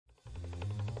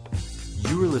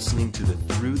You are listening to the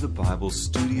Through the Bible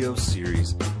studio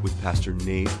series with Pastor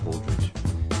Nate Holdridge.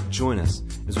 Join us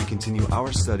as we continue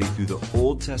our study through the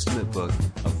Old Testament book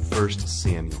of 1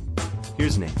 Samuel.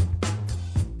 Here's Nate.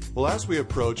 Well, as we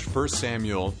approach 1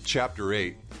 Samuel chapter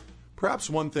 8, perhaps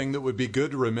one thing that would be good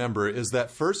to remember is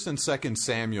that 1 and 2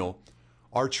 Samuel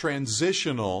are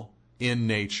transitional in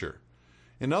nature.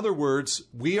 In other words,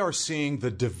 we are seeing the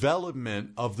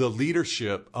development of the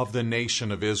leadership of the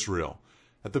nation of Israel.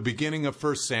 At the beginning of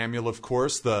 1 Samuel, of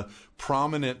course, the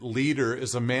prominent leader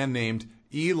is a man named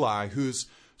Eli, whose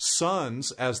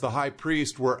sons, as the high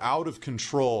priest, were out of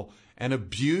control and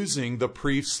abusing the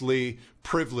priestly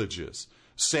privileges.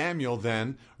 Samuel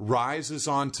then rises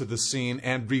onto the scene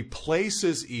and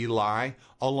replaces Eli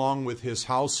along with his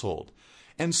household.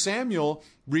 And Samuel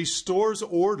restores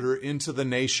order into the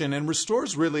nation and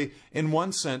restores, really, in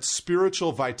one sense,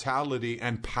 spiritual vitality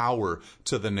and power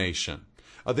to the nation.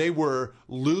 They were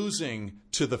losing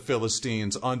to the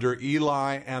Philistines under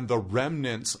Eli and the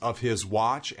remnants of his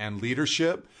watch and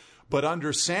leadership. But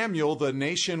under Samuel, the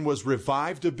nation was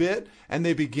revived a bit, and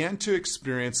they began to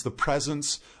experience the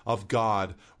presence of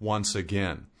God once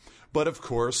again. But of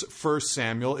course, 1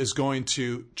 Samuel is going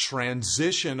to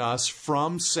transition us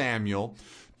from Samuel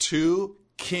to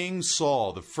King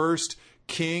Saul, the first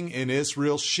king in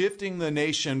Israel, shifting the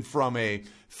nation from a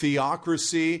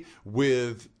theocracy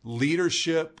with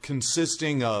leadership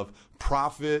consisting of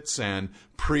prophets and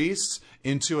priests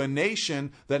into a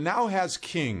nation that now has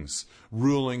kings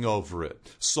ruling over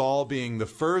it. Saul being the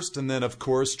first, and then, of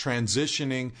course,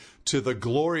 transitioning to the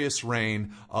glorious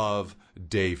reign of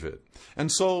David.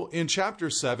 And so in chapter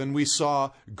 7, we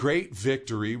saw great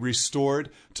victory restored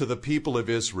to the people of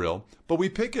Israel. But we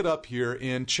pick it up here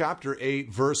in chapter 8,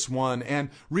 verse 1, and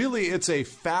really it's a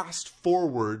fast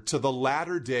forward to the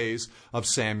latter days of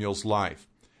Samuel's life.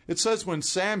 It says, when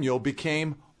Samuel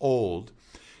became old,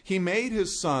 he made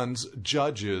his sons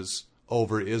judges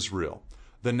over Israel.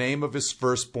 The name of his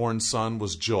firstborn son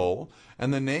was Joel,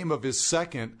 and the name of his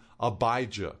second,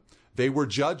 Abijah. They were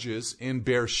judges in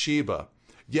Beersheba.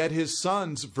 Yet his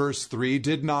sons, verse 3,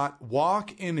 did not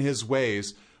walk in his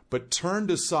ways, but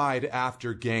turned aside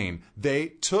after gain. They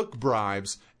took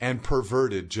bribes and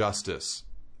perverted justice.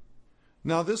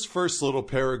 Now, this first little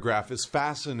paragraph is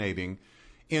fascinating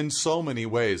in so many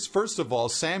ways. First of all,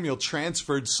 Samuel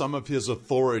transferred some of his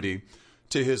authority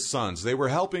to his sons. They were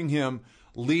helping him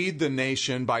lead the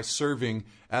nation by serving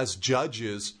as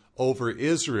judges over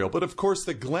Israel. But of course,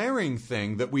 the glaring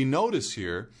thing that we notice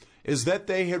here is that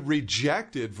they had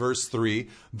rejected, verse 3,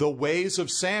 the ways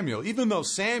of Samuel. Even though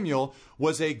Samuel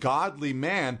was a godly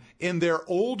man, in their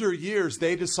older years,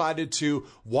 they decided to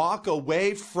walk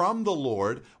away from the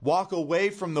Lord, walk away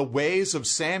from the ways of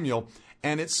Samuel.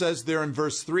 And it says there in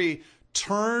verse 3,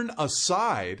 turn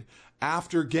aside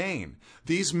after gain.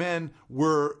 These men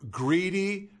were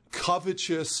greedy,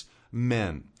 covetous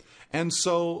men. And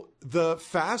so the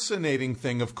fascinating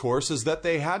thing, of course, is that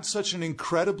they had such an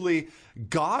incredibly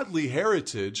godly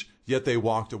heritage, yet they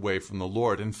walked away from the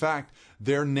Lord. In fact,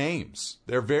 their names,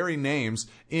 their very names,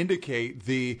 indicate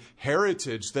the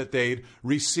heritage that they'd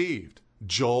received.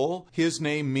 Joel, his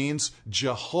name means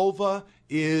Jehovah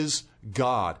is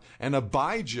God. And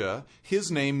Abijah, his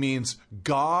name means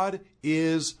God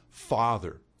is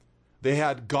Father. They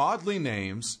had godly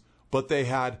names, but they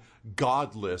had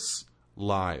godless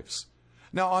lives.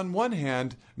 Now, on one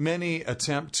hand, many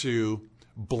attempt to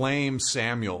blame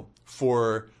Samuel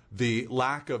for the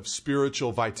lack of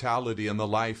spiritual vitality in the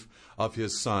life of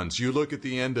his sons. You look at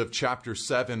the end of chapter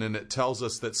 7, and it tells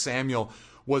us that Samuel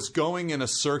was going in a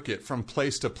circuit from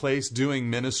place to place doing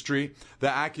ministry. The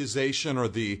accusation or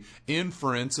the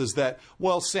inference is that,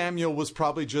 well, Samuel was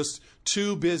probably just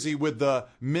too busy with the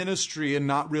ministry and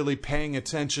not really paying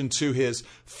attention to his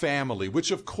family,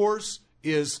 which of course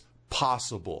is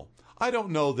possible. I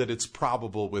don't know that it's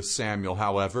probable with Samuel,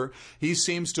 however. He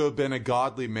seems to have been a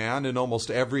godly man in almost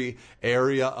every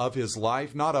area of his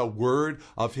life. Not a word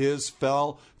of his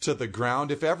fell to the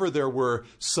ground. If ever there were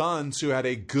sons who had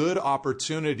a good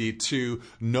opportunity to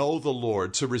know the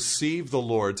Lord, to receive the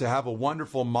Lord, to have a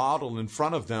wonderful model in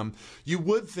front of them, you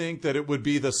would think that it would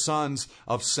be the sons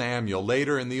of Samuel.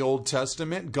 Later in the Old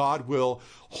Testament, God will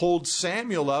hold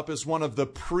Samuel up as one of the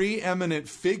preeminent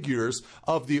figures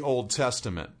of the Old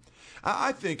Testament.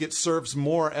 I think it serves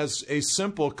more as a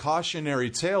simple cautionary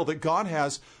tale that God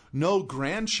has no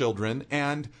grandchildren,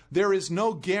 and there is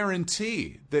no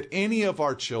guarantee that any of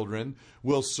our children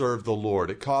will serve the Lord.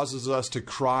 It causes us to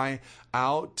cry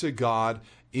out to God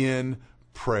in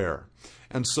prayer.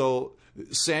 And so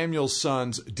Samuel's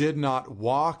sons did not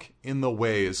walk in the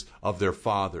ways of their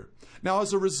father. Now,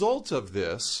 as a result of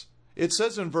this, It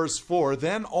says in verse 4,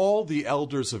 "Then all the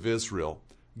elders of Israel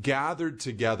gathered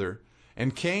together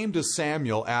and came to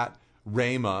Samuel at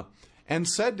Ramah and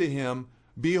said to him,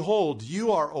 Behold,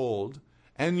 you are old,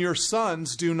 and your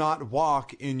sons do not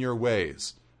walk in your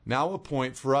ways. Now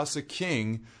appoint for us a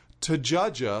king to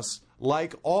judge us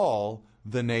like all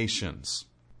the nations."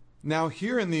 Now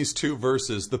here in these two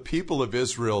verses, the people of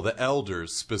Israel, the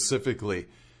elders specifically,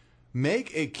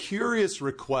 make a curious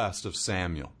request of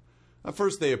Samuel.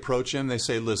 First they approach him, they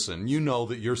say, "Listen, you know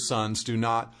that your sons do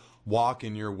not walk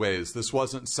in your ways." This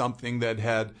wasn't something that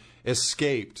had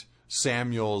escaped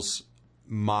Samuel's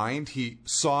mind. He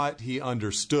saw it, he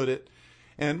understood it,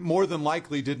 and more than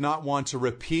likely did not want to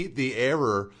repeat the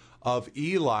error of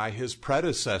Eli, his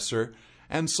predecessor.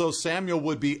 And so Samuel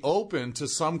would be open to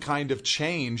some kind of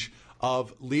change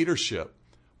of leadership.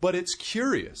 But it's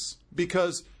curious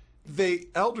because the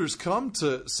elders come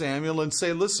to Samuel and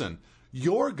say, "Listen,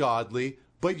 you're godly,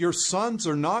 but your sons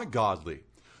are not godly.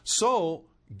 So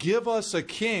give us a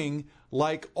king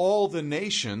like all the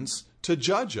nations to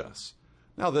judge us."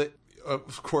 Now, the,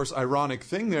 of course, ironic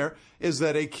thing there is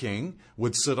that a king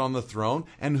would sit on the throne,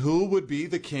 and who would be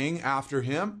the king after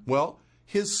him? Well,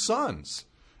 his sons.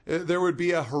 There would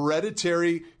be a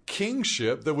hereditary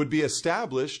kingship that would be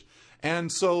established,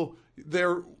 and so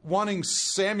they're wanting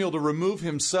Samuel to remove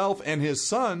himself and his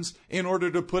sons in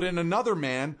order to put in another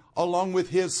man along with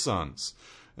his sons.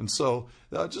 And so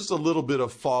just a little bit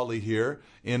of folly here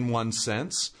in one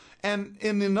sense. And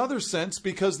in another sense,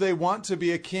 because they want to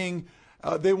be a king,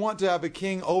 they want to have a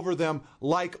king over them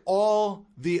like all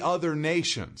the other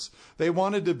nations. They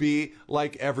wanted to be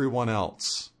like everyone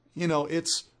else. You know,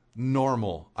 it's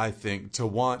normal, I think, to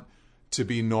want to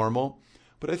be normal.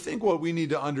 But I think what we need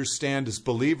to understand as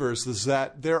believers is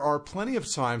that there are plenty of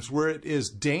times where it is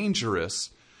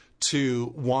dangerous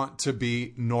to want to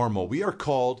be normal. We are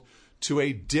called to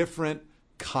a different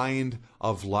kind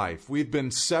of life. We've been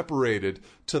separated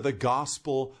to the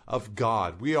gospel of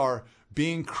God. We are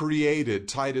being created,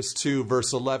 Titus 2,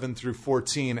 verse 11 through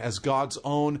 14, as God's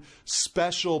own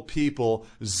special people,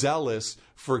 zealous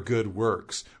for good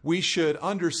works. We should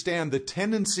understand the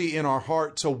tendency in our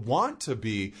heart to want to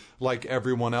be like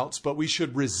everyone else, but we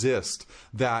should resist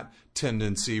that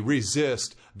tendency,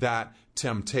 resist that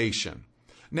temptation.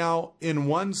 Now, in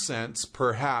one sense,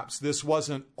 perhaps this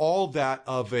wasn't all that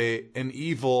of an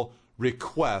evil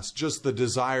request, just the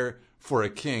desire for a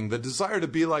king. The desire to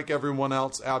be like everyone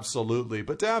else, absolutely.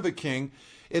 But to have a king,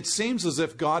 it seems as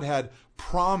if God had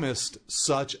promised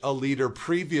such a leader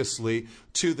previously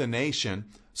to the nation.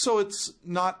 So it's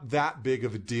not that big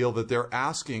of a deal that they're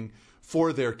asking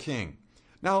for their king.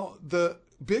 Now, the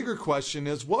bigger question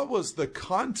is, what was the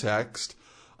context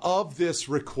of this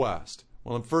request?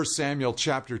 Well, in 1 Samuel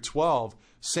chapter 12,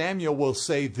 Samuel will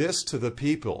say this to the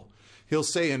people. He'll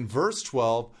say in verse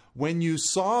 12, "When you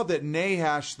saw that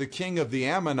Nahash, the king of the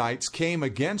Ammonites, came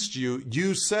against you,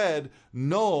 you said,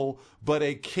 'No, but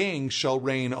a king shall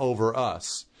reign over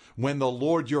us,' when the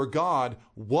Lord your God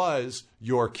was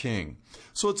your king."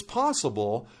 So it's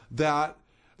possible that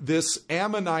this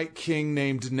Ammonite king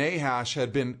named Nahash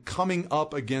had been coming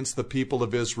up against the people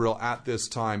of Israel at this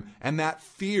time, and that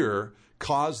fear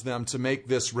caused them to make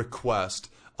this request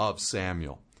of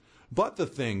Samuel. But the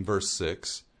thing, verse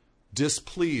 6,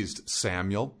 displeased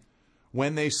Samuel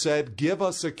when they said, "Give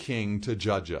us a king to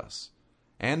judge us."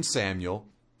 And Samuel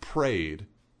prayed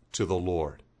to the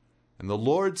Lord. And the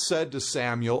Lord said to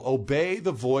Samuel, "Obey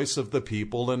the voice of the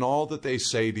people in all that they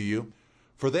say to you,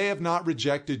 for they have not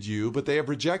rejected you, but they have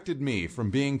rejected me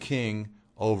from being king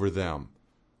over them.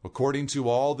 According to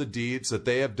all the deeds that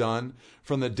they have done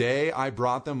from the day I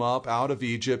brought them up out of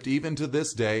Egypt, even to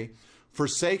this day,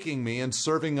 forsaking me and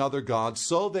serving other gods,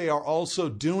 so they are also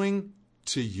doing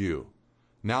to you.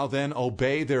 Now then,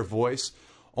 obey their voice,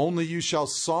 only you shall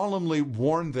solemnly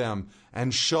warn them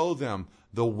and show them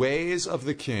the ways of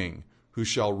the king who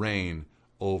shall reign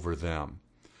over them."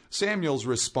 Samuel's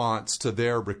response to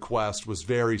their request was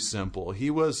very simple. He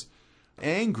was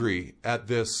angry at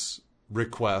this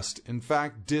request, in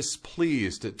fact,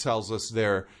 displeased, it tells us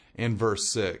there in verse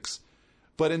 6.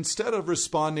 But instead of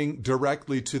responding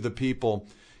directly to the people,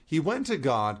 he went to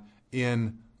God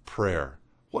in prayer.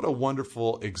 What a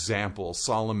wonderful example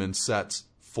Solomon sets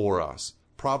for us.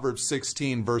 Proverbs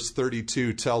 16, verse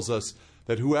 32 tells us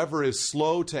that whoever is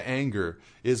slow to anger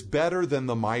is better than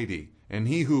the mighty, and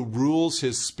he who rules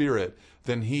his spirit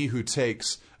than he who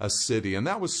takes a city. And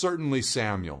that was certainly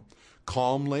Samuel.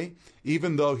 Calmly,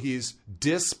 even though he's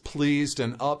displeased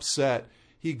and upset,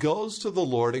 he goes to the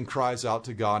Lord and cries out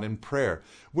to God in prayer,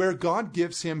 where God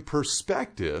gives him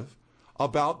perspective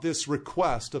about this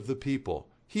request of the people.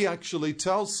 He actually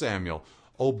tells Samuel,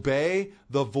 obey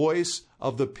the voice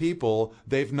of the people.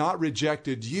 They've not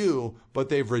rejected you, but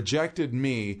they've rejected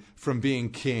me from being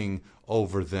king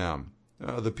over them.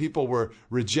 The people were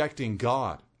rejecting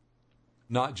God,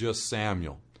 not just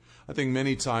Samuel. I think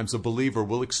many times a believer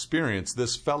will experience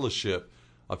this fellowship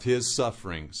of his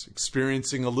sufferings,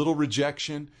 experiencing a little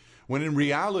rejection, when in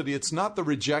reality it's not the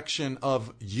rejection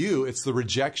of you, it's the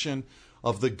rejection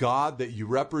of the God that you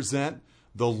represent,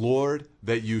 the Lord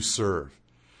that you serve.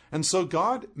 And so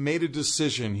God made a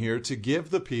decision here to give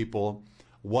the people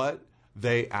what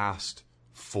they asked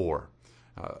for.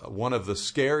 One of the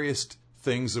scariest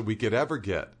things that we could ever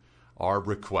get, our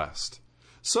request.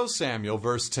 So Samuel,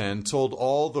 verse 10, told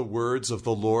all the words of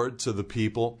the Lord to the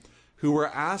people who were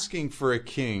asking for a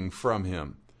king from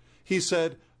him. He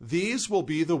said, "These will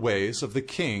be the ways of the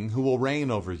king who will reign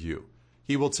over you.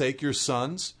 He will take your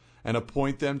sons and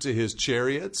appoint them to his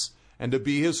chariots and to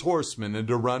be his horsemen and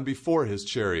to run before his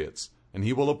chariots. And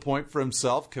he will appoint for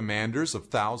himself commanders of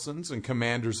thousands and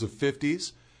commanders of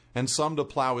 50s, and some to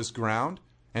plow his ground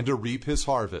and to reap his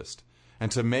harvest,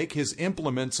 and to make his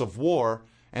implements of war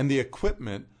and the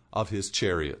equipment of his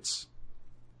chariots."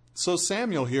 So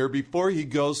Samuel here, before he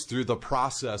goes through the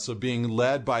process of being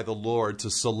led by the Lord to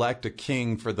select a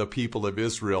king for the people of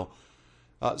Israel,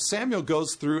 Samuel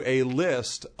goes through a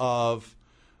list of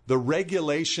the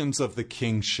regulations of the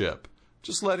kingship,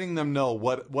 just letting them know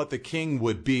what the king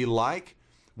would be like,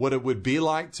 what it would be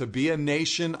like to be a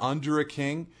nation under a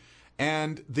king.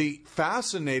 And the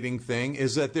fascinating thing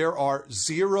is that there are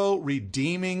 0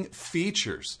 redeeming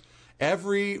features.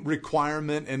 Every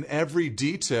requirement and every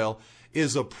detail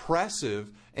is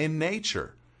oppressive in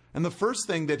nature. And the first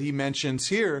thing that he mentions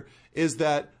here is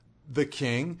that the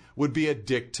king would be a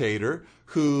dictator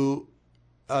who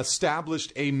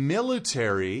established a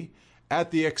military at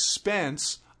the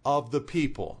expense of the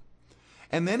people.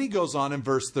 And then he goes on in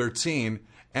verse 13,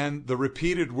 and the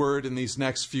repeated word in these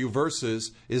next few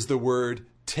verses is the word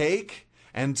take,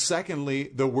 and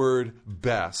secondly, the word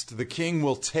best. The king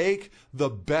will take the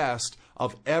best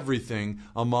of everything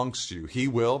amongst you. He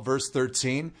will, verse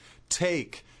 13,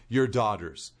 take your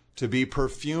daughters to be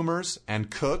perfumers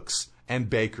and cooks and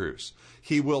bakers.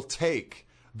 He will take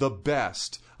the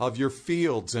best of your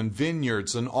fields and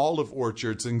vineyards and olive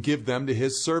orchards and give them to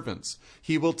his servants.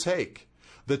 He will take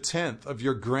the 10th of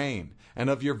your grain and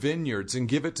of your vineyards and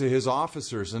give it to his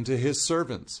officers and to his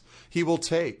servants. He will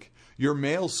take your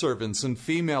male servants and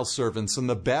female servants and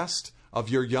the best of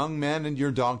your young men and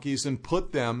your donkeys and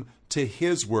put them to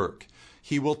his work.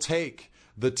 He will take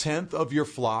the 10th of your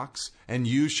flocks, and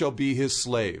you shall be his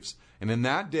slaves. And in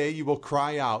that day you will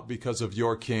cry out because of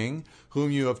your king, whom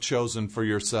you have chosen for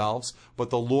yourselves, but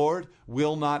the Lord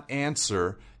will not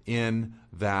answer in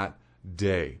that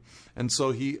day. And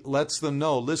so he lets them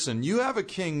know, listen, you have a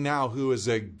king now who is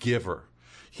a giver.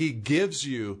 He gives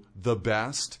you the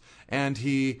best, and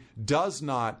he does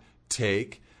not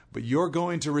take, but you're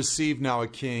going to receive now a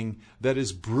king that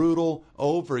is brutal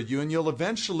over you, and you'll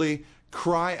eventually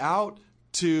cry out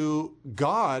to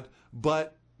God,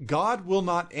 but God will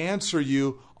not answer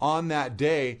you on that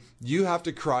day. You have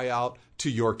to cry out to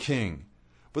your king.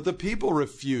 But the people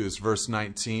refused, verse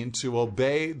 19, to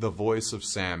obey the voice of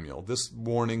Samuel. This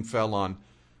warning fell on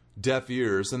deaf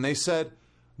ears, and they said,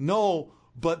 "No,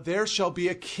 but there shall be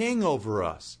a king over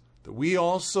us, that we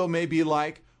also may be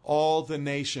like all the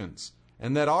nations,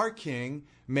 and that our king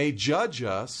may judge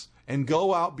us and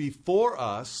go out before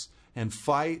us and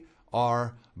fight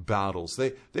our battles."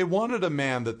 They wanted a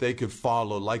man that they could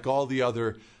follow like all the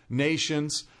other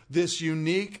nations, this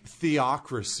unique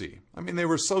theocracy. I mean, they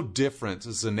were so different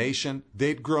as a nation.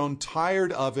 They'd grown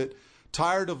tired of it,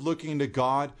 tired of looking to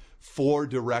God for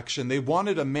direction. They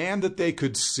wanted a man that they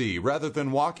could see. Rather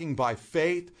than walking by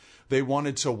faith, they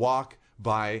wanted to walk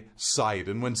by sight.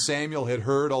 And when Samuel had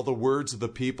heard all the words of the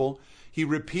people, he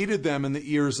repeated them in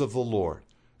the ears of the Lord.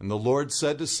 And the Lord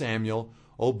said to Samuel,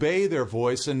 "Obey their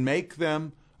voice and make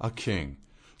them a king."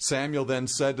 Samuel then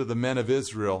said to the men of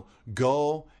Israel,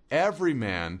 "Go, every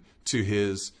man to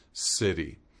his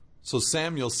city." So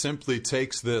Samuel simply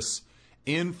takes this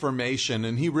information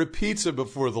and he repeats it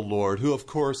before the Lord, who of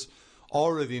course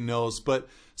already knows. But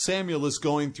Samuel is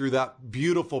going through that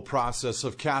beautiful process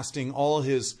of casting all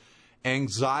his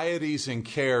anxieties and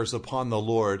cares upon the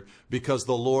Lord because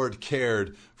the Lord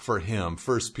cared for him.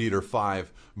 1 Peter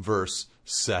 5 verse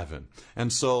 7.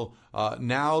 And so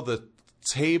now the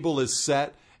table is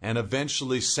set, and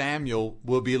eventually Samuel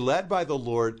will be led by the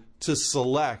Lord to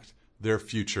select their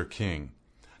future king.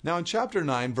 Now in chapter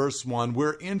 9 verse 1,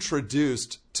 we're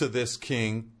introduced to this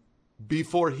king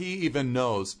before he even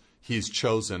knows he's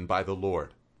chosen by the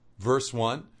Lord. Verse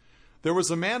 1, There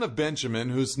was a man of Benjamin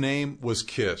whose name was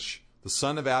Kish, the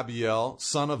son of Abiel,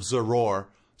 son of Zeror,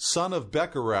 son of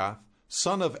Becherath,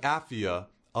 son of Aphiah,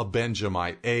 a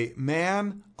Benjamite, a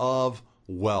man of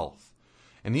wealth.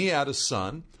 And he had a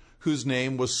son whose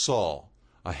name was Saul,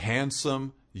 a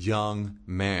handsome young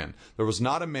man. There was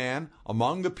not a man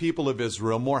among the people of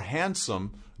Israel more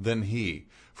handsome than he.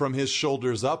 From his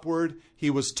shoulders upward,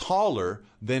 he was taller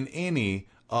than any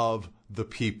of the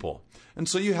people. And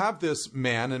so you have this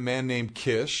man, a man named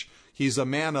Kish. He's a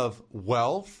man of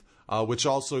wealth, which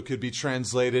also could be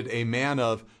translated a man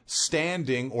of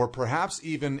standing, or perhaps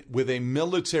even with a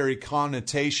military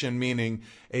connotation, meaning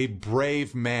a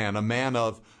brave man, a man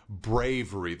of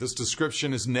bravery. This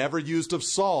description is never used of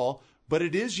Saul, but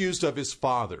it is used of his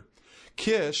father.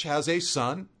 Kish has a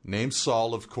son named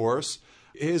Saul, of course.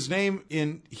 His name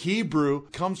in Hebrew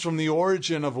comes from the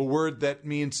origin of a word that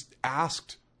means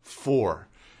asked for.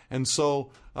 And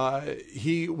so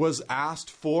he was asked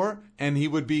for, and he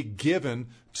would be given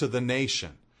to the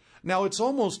nation. Now, it's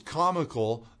almost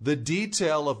comical, the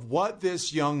detail of what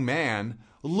this young man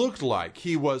looked like.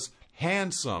 He was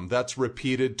handsome. That's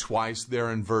repeated twice there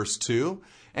in verse 2.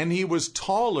 And he was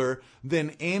taller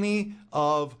than any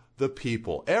of the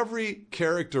people. Every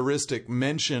characteristic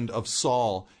mentioned of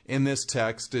Saul in this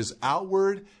text is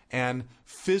outward and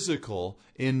physical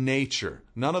in nature.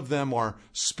 None of them are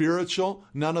spiritual.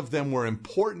 None of them were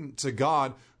important to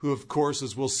God, who, of course,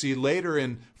 as we'll see later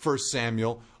in 1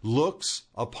 Samuel, looks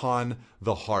upon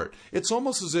the heart. It's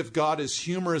almost as if God is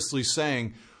humorously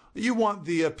saying, you want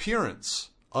the appearance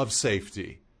of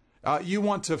safety. You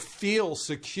want to feel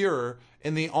secure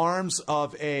in the arms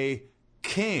of a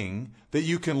king that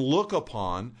you can look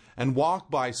upon and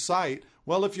walk by sight.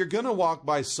 Well, if you're going to walk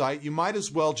by sight, you might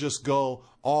as well just go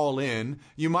all in.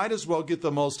 You might as well get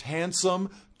the most handsome,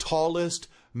 tallest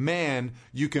man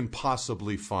you can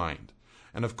possibly find.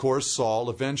 And of course, Saul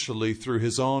eventually, through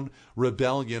his own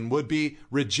rebellion, would be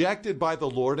rejected by the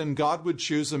Lord, and God would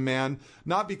choose a man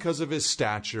not because of his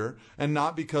stature and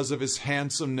not because of his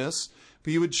handsomeness,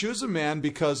 but he would choose a man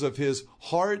because of his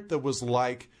heart that was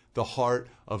like the heart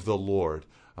of the Lord.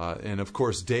 And of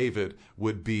course, David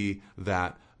would be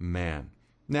that man.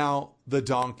 Now, the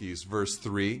donkeys, verse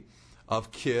 3,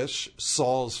 of Kish,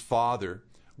 Saul's father,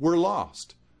 were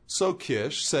lost. So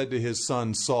Kish said to his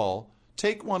son Saul,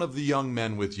 take one of the young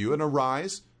men with you, and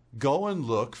arise, go and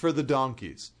look for the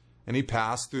donkeys. And he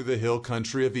passed through the hill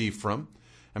country of Ephraim,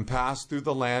 and passed through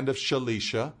the land of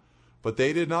Shalisha, but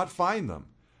they did not find them.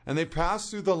 And they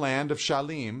passed through the land of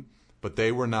Shalim, but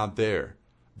they were not there.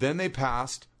 Then they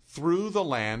passed through the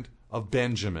land of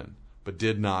Benjamin, but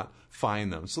did not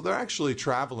find them. So they're actually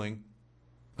traveling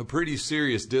a pretty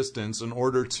serious distance in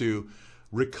order to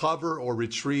recover or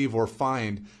retrieve or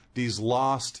find these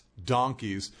lost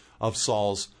donkeys of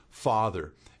Saul's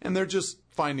father. And they're just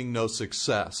finding no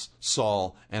success,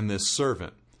 Saul and this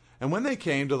servant. And when they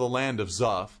came to the land of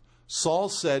Zuph, Saul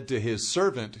said to his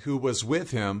servant who was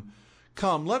with him,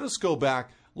 come, let us go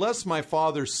back, lest my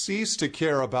father cease to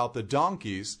care about the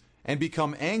donkeys and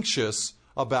become anxious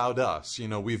about us. You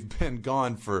know, we've been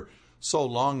gone for so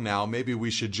long now, maybe we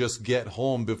should just get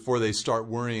home before they start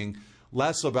worrying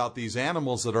less about these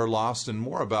animals that are lost and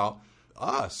more about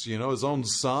us, you know, his own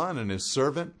son and his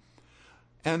servant.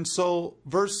 And so,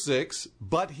 verse 6,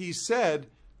 but he said,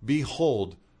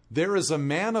 behold, there is a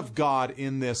man of God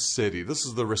in this city. This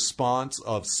is the response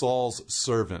of Saul's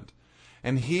servant.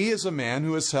 And he is a man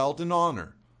who is held in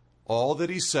honor. All that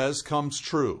he says comes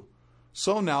true.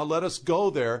 So now let us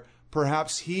go there.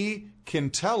 Perhaps he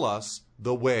can tell us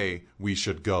the way we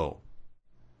should go.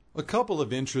 A couple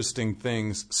of interesting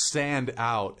things stand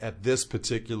out at this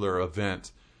particular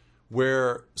event,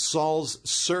 where Saul's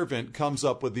servant comes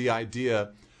up with the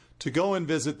idea to go and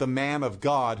visit the man of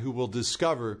God who we'll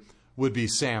discover would be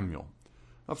Samuel.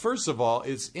 Now, first of all,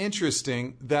 it's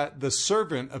interesting that the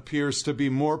servant appears to be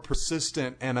more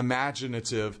persistent and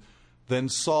imaginative than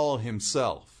Saul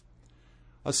himself.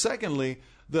 Secondly,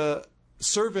 the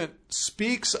servant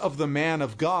speaks of the man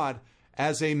of God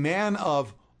as a man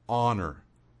of honor.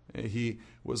 He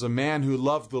was a man who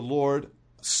loved the Lord,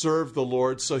 served the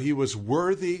Lord, so he was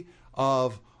worthy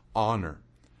of honor.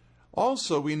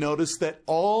 Also, we notice that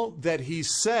all that he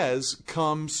says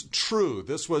comes true.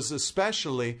 This was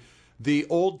especially the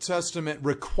Old Testament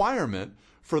requirement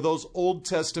for those Old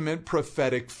Testament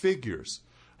prophetic figures.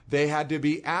 They had to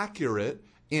be accurate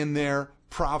in their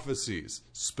prophecies,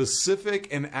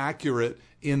 specific and accurate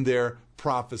in their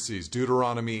prophecies.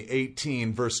 Deuteronomy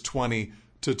 18, verse 20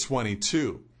 to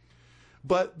 22.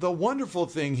 But the wonderful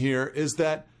thing here is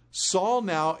that Saul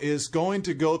now is going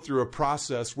to go through a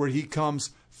process where he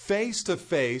comes face to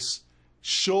face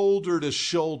shoulder to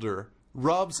shoulder,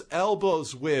 rubs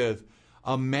elbows with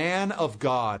a man of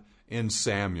God in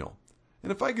Samuel.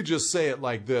 And if I could just say it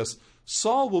like this,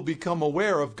 Saul will become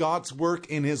aware of God's work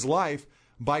in his life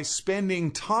by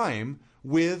spending time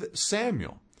with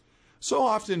Samuel. So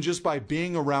often just by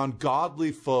being around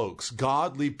godly folks,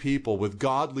 godly people with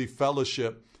godly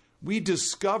fellowship, we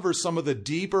discover some of the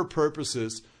deeper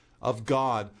purposes of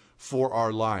God for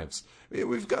our lives.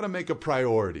 We've got to make a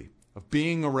priority of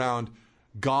being around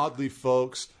godly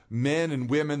folks, men and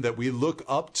women that we look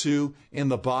up to in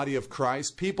the body of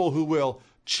Christ, people who will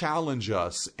challenge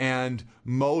us and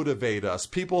motivate us,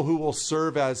 people who will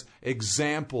serve as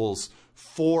examples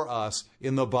for us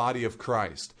in the body of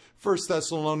Christ. 1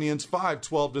 Thessalonians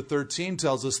 5:12-13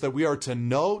 tells us that we are to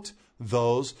note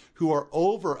those who are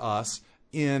over us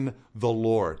in the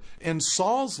Lord. And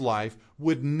Saul's life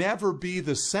would never be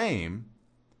the same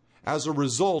as a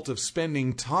result of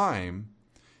spending time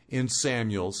in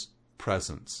Samuel's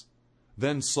presence.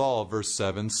 Then Saul, verse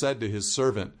 7, said to his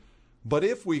servant, "But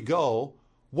if we go,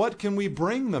 what can we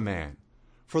bring the man?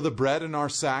 For the bread in our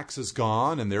sacks is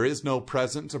gone, and there is no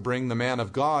present to bring the man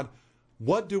of God.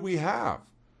 What do we have?"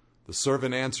 The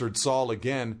servant answered Saul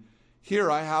again,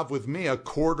 "Here I have with me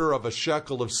 1/4 of a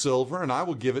shekel of silver, and I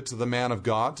will give it to the man of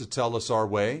God to tell us our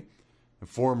way." And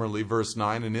formerly, verse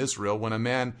 9, in Israel, when a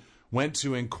man went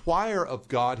to inquire of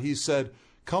God, he said,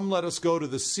 "Come, let us go to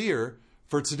the seer,"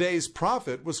 for today's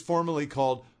prophet was formerly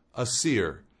called a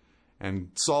seer.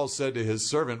 And Saul said to his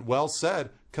servant, "Well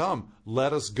said, come,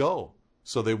 let us go."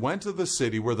 So they went to the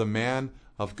city where the man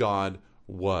of God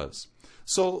was.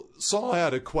 So Saul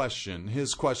had a question.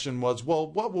 His question was, well,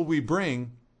 what will we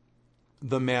bring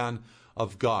the man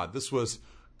of God? This was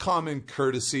common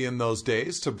courtesy in those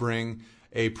days to bring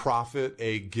a prophet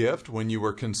a gift when you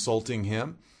were consulting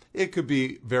him. It could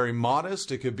be very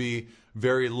modest. It could be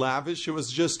very lavish. It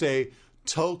was just a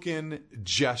token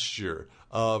gesture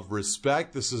of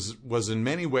respect. This was in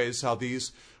many ways how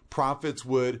these prophets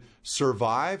would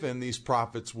survive and these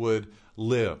prophets would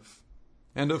live.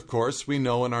 And of course, we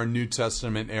know in our New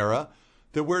Testament era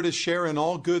that we're to share in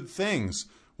all good things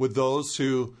with those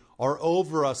who are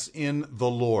over us in the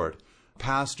Lord.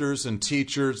 Pastors and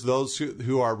teachers, those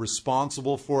who are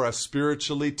responsible for us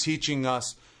spiritually, teaching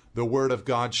us the Word of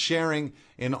God, sharing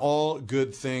in all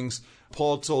good things.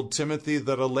 Paul told Timothy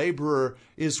that a laborer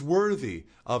is worthy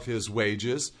of his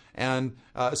wages, and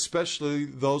especially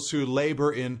those who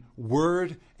labor in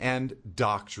word and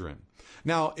doctrine.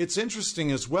 Now, it's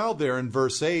interesting as well there in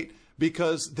verse 8,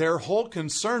 because their whole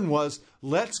concern was,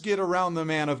 let's get around the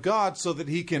man of God so that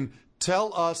he can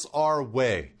tell us our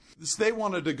way. They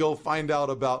wanted to go find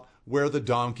out about where the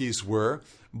donkeys were,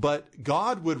 but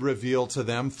God would reveal to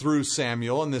them through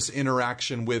Samuel and this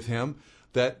interaction with him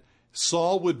that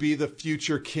Saul would be the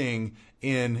future king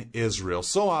in Israel.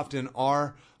 So often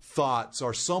our thoughts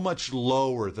are so much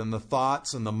lower than the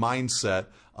thoughts and the mindset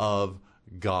of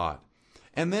God.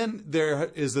 And then there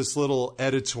is this little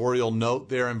editorial note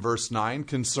there in verse 9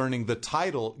 concerning the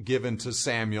title given to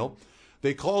Samuel.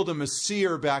 They called him a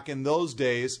seer back in those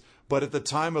days, but at the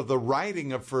time of the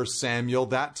writing of 1 Samuel,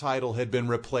 that title had been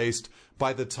replaced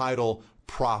by the title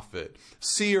prophet.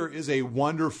 Seer is a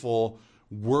wonderful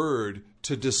word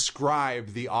to describe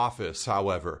the office,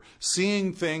 however.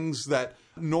 Seeing things that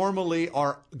normally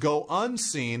go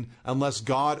unseen unless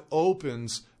God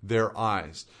opens their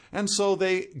eyes. And so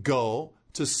they go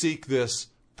to seek this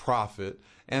prophet.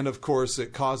 And of course,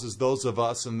 it causes those of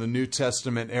us in the New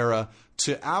Testament era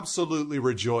to absolutely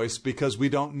rejoice because we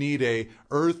don't need a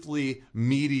earthly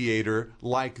mediator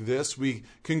like this. We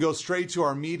can go straight to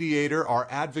our mediator, our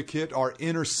advocate, our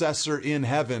intercessor in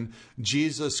heaven,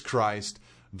 Jesus Christ,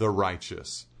 the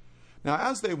righteous. Now,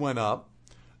 as they went up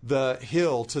the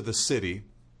hill to the city,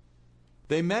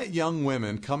 they met young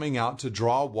women coming out to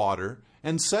draw water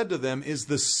and said to them, "Is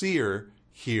the seer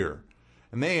here?"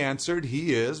 And they answered,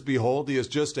 "He is. Behold, he is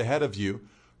just ahead of you.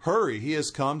 Hurry, he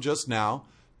has come just now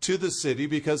to the city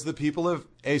because the people have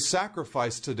a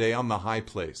sacrifice today on the high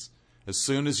place. As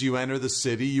soon as you enter the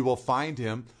city, you will find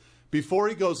him before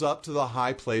he goes up to the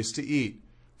high place to eat.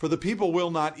 For the people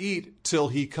will not eat till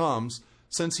he comes,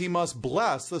 since he must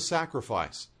bless the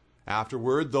sacrifice.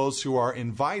 Afterward, those who are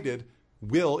invited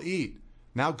will eat.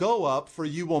 Now go up, for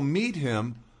you will meet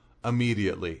him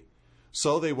immediately."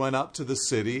 So they went up to the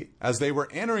city. As they were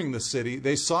entering the city,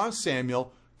 they saw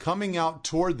Samuel coming out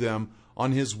toward them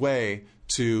on his way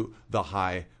to the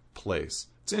high place.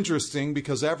 It's interesting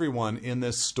because everyone in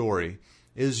this story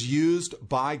is used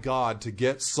by God to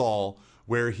get Saul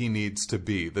where he needs to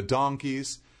be. The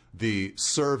donkeys, the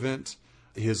servant,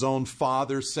 his own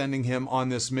father sending him on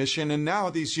this mission, and now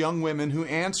these young women who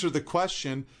answer the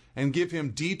question, and give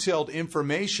him detailed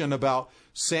information about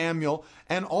Samuel,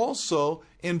 and also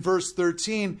in verse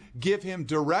 13 give him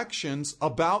directions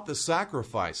about the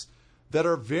sacrifice that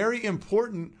are very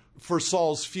important for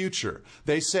Saul's future.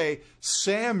 They say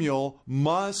Samuel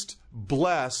must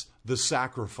bless the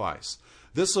sacrifice.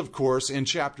 This, of course, in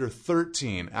chapter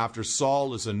 13, after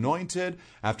Saul is anointed,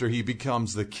 after he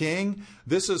becomes the king,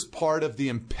 this is part of the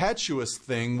impetuous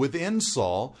thing within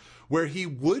Saul, where he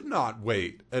would not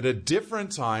wait at a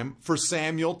different time for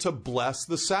Samuel to bless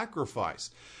the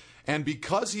sacrifice. And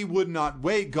because he would not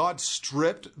wait, God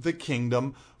stripped the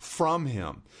kingdom from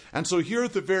him. And so here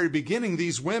at the very beginning,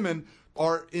 these women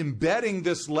are embedding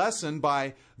this lesson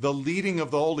by the leading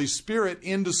of the Holy Spirit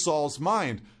into Saul's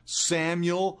mind.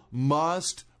 Samuel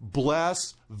must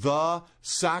bless the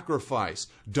sacrifice.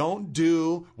 Don't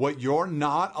do what you're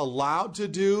not allowed to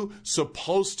do,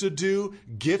 supposed to do,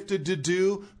 gifted to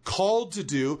do, called to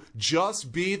do.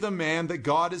 Just be the man that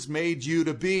God has made you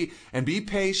to be, and be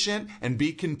patient and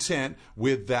be content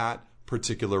with that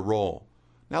particular role.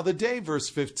 Now the day, verse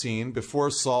 15,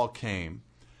 before Saul came,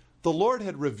 the Lord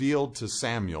had revealed to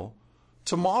Samuel,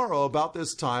 "Tomorrow about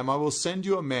this time I will send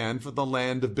you a man from the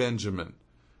land of Benjamin,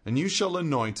 and you shall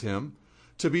anoint him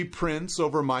to be prince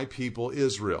over my people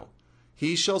Israel.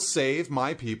 He shall save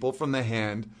my people from the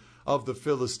hand of the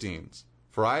Philistines.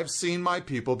 For I have seen my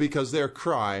people, because their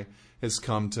cry has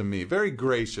come to me." Very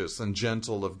gracious and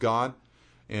gentle of God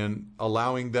in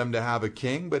allowing them to have a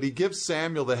king, but he gives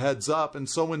Samuel the heads up. And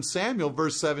so when Samuel,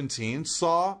 verse 17,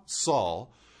 saw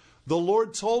Saul, the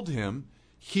Lord told him,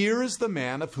 "Here is the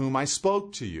man of whom I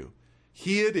spoke to you.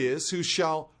 He it is who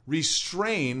shall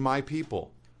restrain my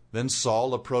people." Then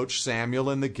Saul approached Samuel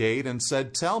in the gate and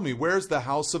said, "Tell me, where's the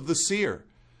house of the seer?"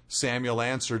 Samuel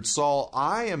answered, "Saul,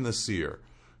 I am the seer.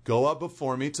 Go up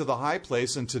before me to the high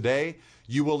place, and today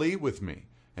you will eat with me.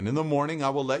 And in the morning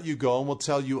I will let you go and will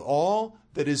tell you all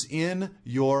that is in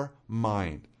your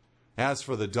mind. As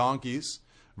for the donkeys,"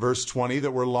 verse 20,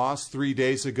 "that were lost 3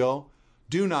 days ago,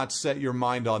 do not set your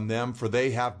mind on them, for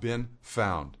they have been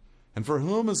found. And for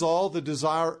whom is all the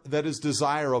desire that is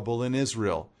desirable in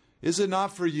Israel? Is it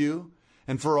not for you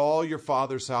and for all your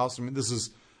father's house?" I mean, this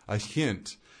is a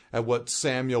hint at what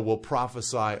Samuel will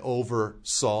prophesy over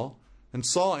Saul. And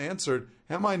Saul answered,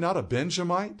 "Am I not a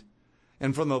Benjamite?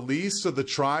 And from the least of the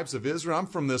tribes of Israel? I'm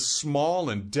from this small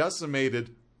and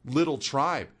decimated little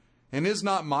tribe. And is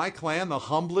not my clan the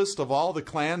humblest of all the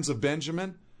clans of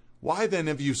Benjamin? Why then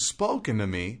have you spoken to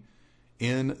me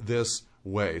in this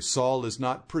way?" Saul is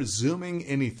not presuming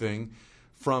anything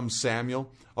from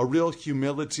Samuel, a real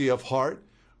humility of heart,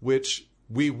 which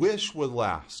we wish would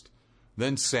last.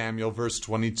 Then Samuel, verse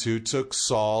 22, took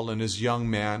Saul and his young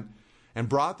man and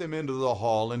brought them into the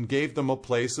hall and gave them a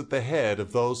place at the head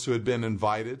of those who had been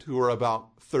invited, who were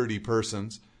about 30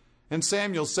 persons. And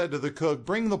Samuel said to the cook,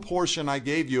 "Bring the portion I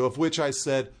gave you, of which I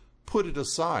said, put it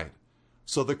aside."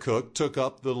 So the cook took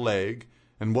up the leg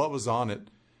and what was on it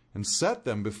and set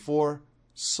them before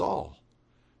Saul.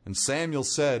 And Samuel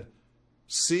said,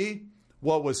 "See,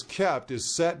 what was kept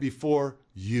is set before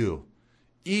you.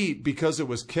 Eat, because it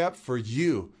was kept for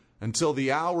you until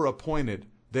the hour appointed,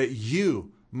 that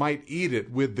you might eat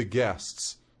it with the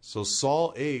guests." So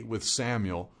Saul ate with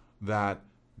Samuel that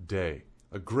day.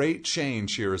 A great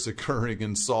change here is occurring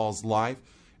in Saul's life.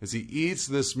 As he eats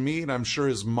this meat, I'm sure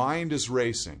his mind is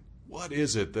racing. What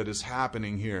is it that is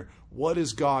happening here? What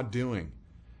is God doing?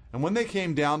 And when they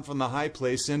came down from the high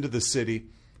place into the city,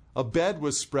 a bed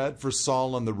was spread for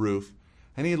Saul on the roof,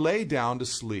 and he lay down to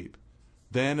sleep.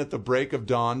 Then at the break of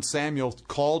dawn, Samuel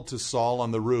called to Saul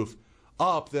on the roof,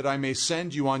 "Up, that I may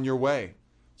send you on your way."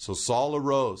 So Saul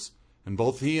arose, and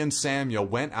both he and Samuel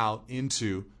went out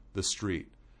into the street.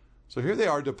 So here they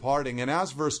are departing, and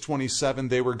as verse 27,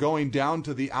 they were going down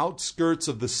to the outskirts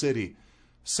of the city.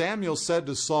 Samuel said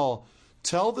to Saul,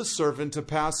 "Tell the servant to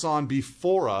pass on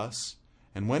before us."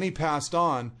 And when he passed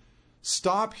on,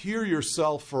 "Stop here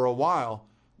yourself for a while,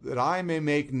 that I may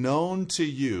make known to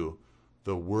you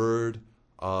the word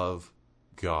of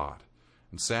God."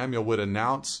 And Samuel would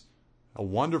announce a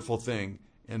wonderful thing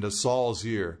into Saul's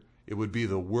ear. It would be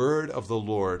the word of the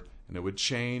Lord, and it would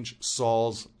change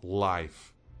Saul's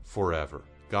life forever.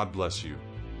 God bless you,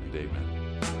 and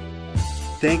amen.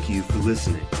 Thank you for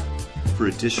listening. For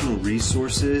additional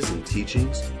resources and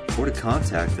teachings, or to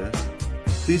contact us,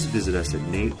 please visit us at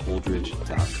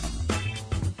nateholdridge.com.